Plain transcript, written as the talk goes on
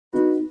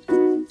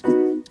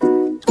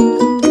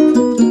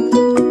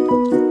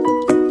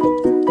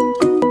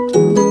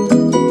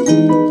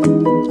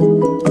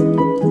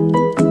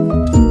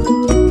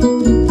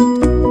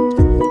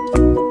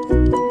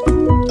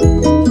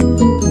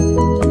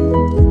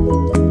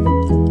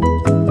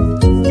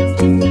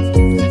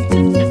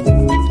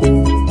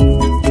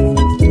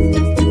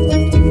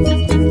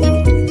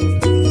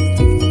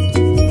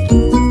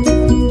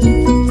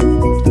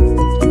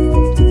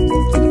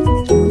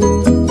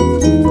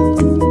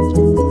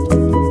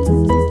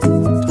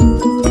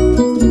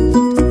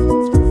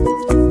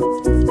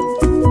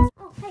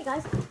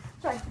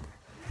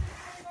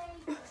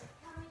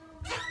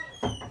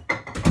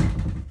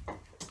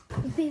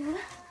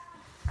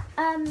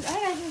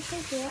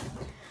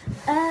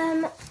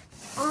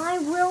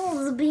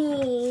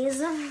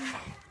Wilsbees.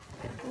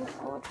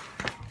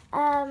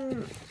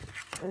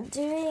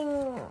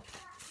 Doing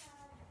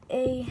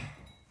a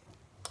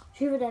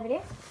Truth or Dare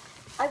video.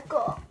 I've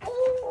got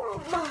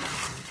all my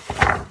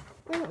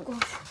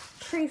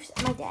truths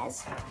and my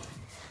dares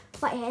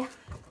right here.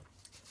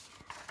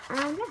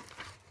 And yeah.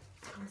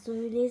 So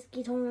let's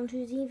get on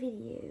to the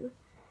video.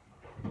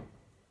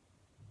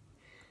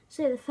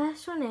 So the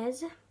first one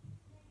is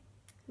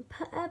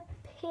put a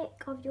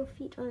pic of your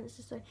feet on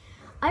Insta story.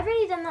 I've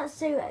already done that,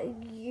 so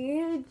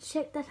you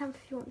check that out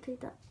if you want to.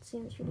 That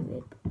seems really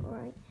weird, but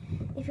alright.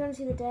 If you want to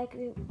see the dare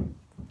group,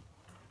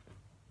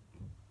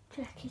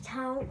 check it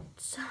out.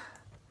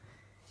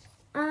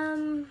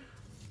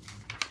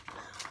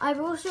 I've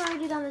also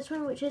already done this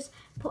one, which is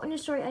put on your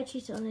story I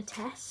cheated on a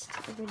test.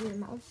 I've already done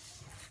that one.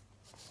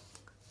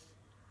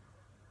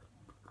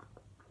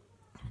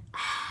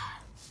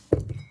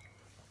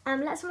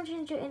 Let someone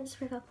change your Insta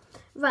profile.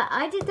 Right,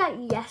 I did that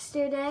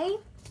yesterday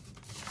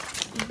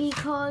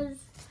because,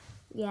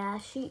 yeah,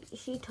 she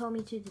told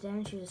me to today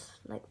and she was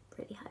like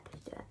really happy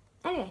to do it.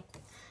 Anyway,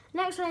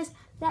 next one is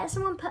let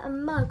someone put a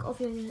mug of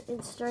your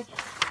Insta story.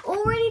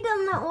 Already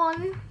done that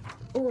one.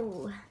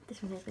 Oh,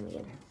 this one is gonna be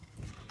good.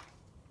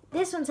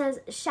 This one says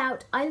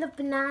shout I love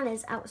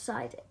bananas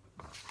outside.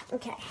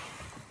 Okay.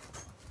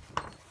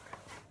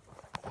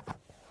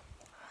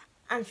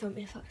 And film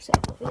me if I say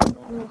I'm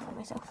gonna film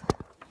myself.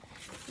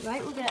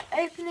 Right, we're gonna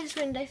open this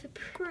window for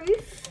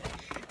proof.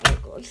 Oh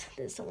god,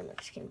 there's someone that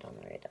just came down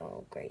the road.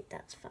 Oh great,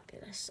 that's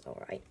fabulous.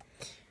 Alright.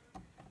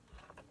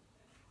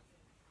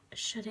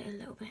 Shut it a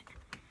little bit.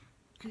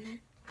 And then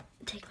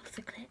take off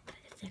the clip.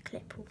 If the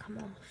clip will come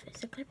off.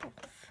 Is the clip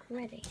off?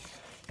 Ready?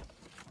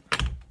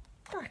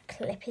 That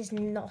clip is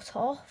not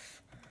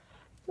off.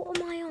 What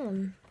am I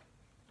on?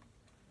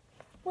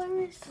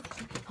 Where is the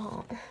clip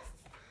part?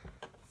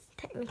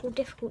 Technical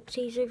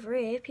difficulties over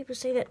here. People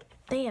say that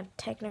they have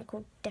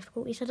technical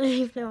difficulties. I don't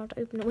even know how to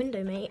open a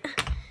window, mate.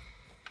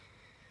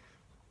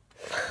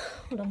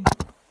 Hold on.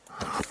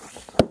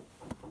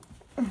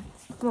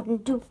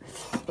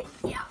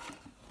 Yeah.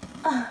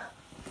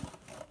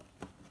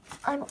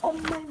 I'm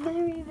on my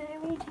very,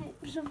 very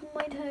tips of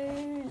my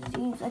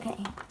toes.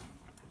 Okay.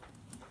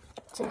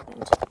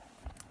 Second.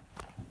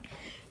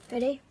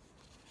 Ready?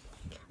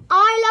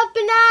 I love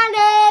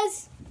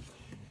bananas!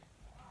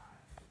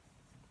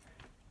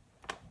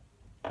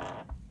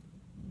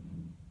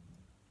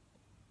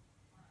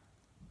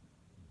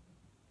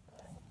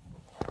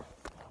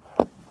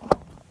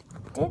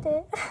 Did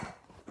it?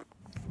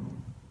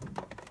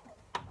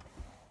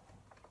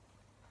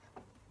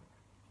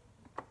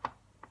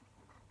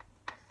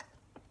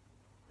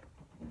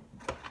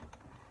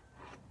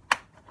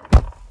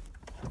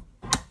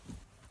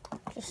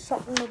 Just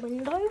shut the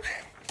window.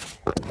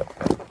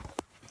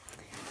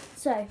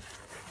 So,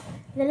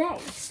 the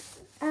next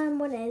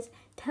one is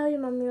tell your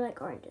mum you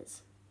like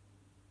oranges.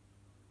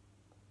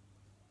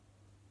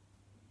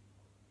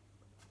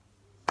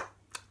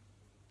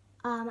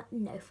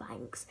 No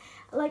thanks.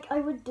 Like, I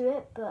would do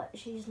it, but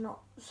she's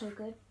not so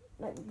good.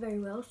 Like, very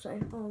well, so.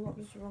 Oh, that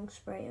was the wrong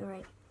spray,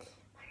 alright.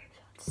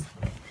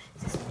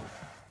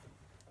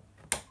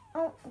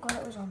 Oh, God,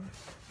 it was on.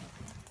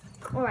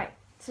 Alright,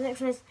 so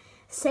next one is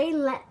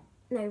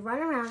run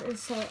around and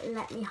say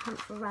let me hunt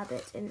for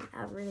rabbits in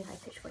a really high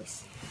pitched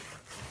voice.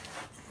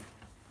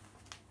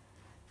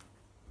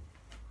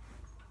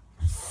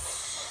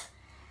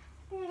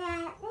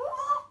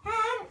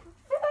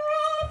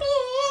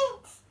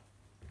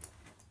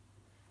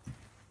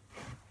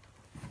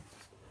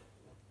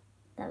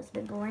 That was a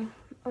bit boring.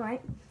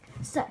 Alright,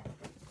 so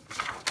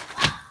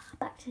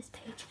back to this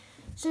page.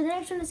 So the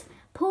next one is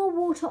pour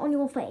water on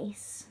your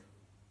face.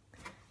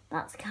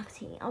 That's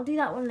capital. I'll do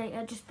that one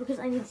later just because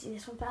I need to do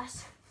this one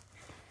first.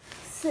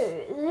 So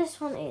this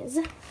one is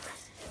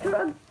put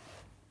a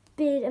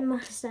beard and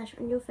moustache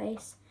on your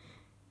face,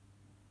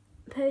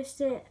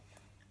 post it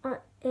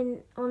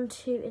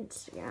onto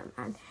Instagram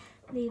and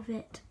leave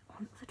it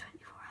on for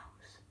 24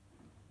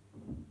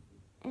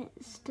 hours. It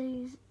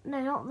stays,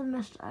 no, not the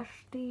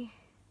moustache, the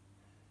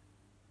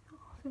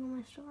thing on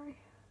my story.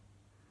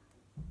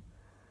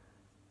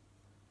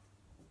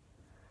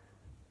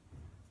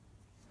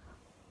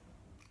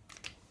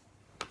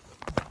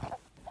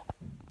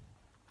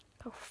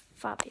 How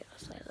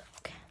fabulous I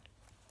look.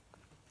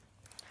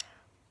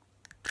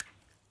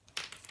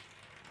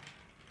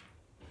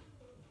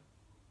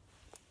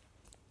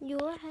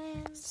 Your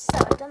hands. So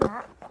I've done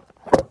that.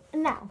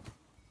 Now,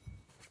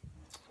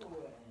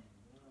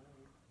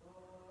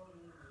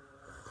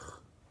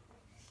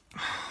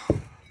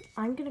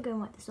 I'm gonna go and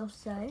wipe this off,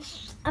 so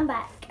I'm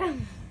back.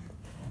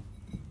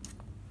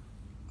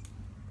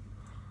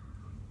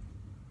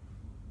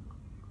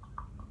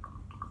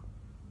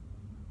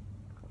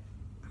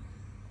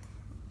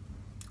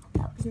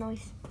 That was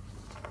nice.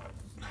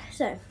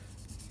 So,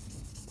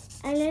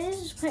 I know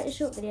this is quite a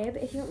short video,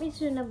 but if you want me to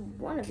do another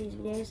one of these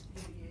videos,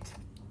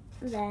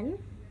 then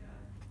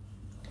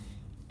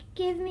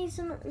give me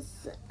some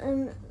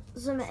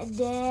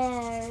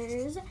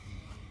dares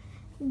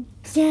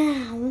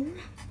down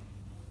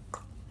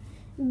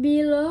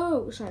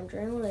below. So I'm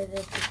drawing all over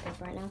this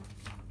stuff right now.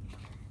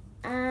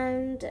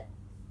 And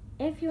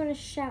if you want to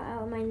shout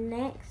out my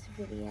next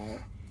video,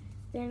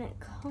 then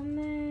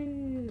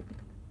comment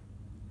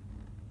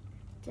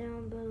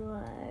down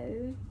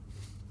below.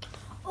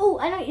 Oh,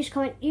 I know what you should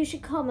comment. You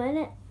should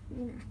comment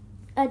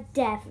a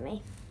dare for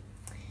me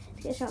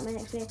to get a shout out in my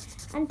next video.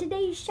 And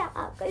today's shout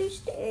out goes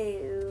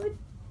to.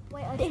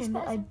 Wait,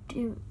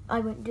 I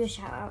won't do a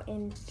shout out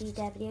in the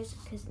dare videos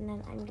because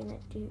then I'm gonna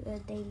do a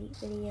daily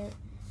video,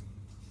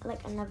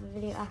 like another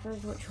video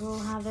afterwards, which will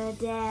have a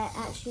dare.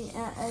 Actually,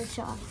 a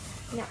shout out.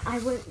 No, I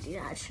won't do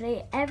that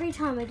actually. Every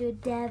time I do a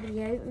dare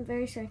video, I'm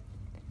very sorry.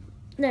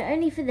 No,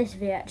 only for this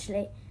video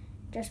actually,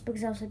 just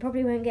because else I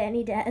probably won't get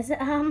any dares.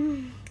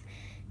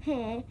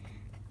 Here,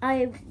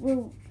 I'm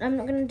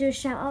not gonna do a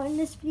shout out in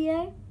this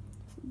video,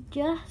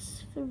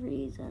 just for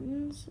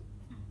reasons.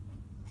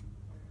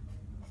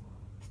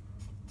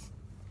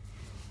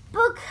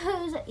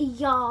 Because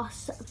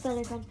yes,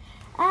 fellow friends.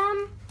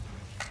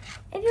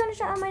 If you want to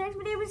shout out my next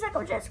video, please like,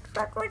 comment,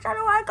 subscribe to my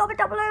channel, and comment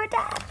down below.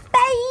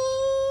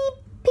 Bye.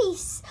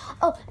 Peace.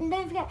 Oh, and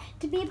don't forget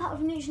to be a part of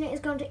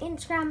Nutritionators. Go on to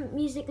Instagram,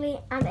 Musically,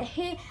 and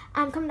here,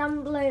 and comment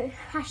down below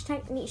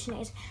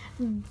 #Nutritionators.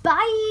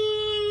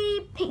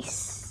 Bye.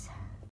 Peace.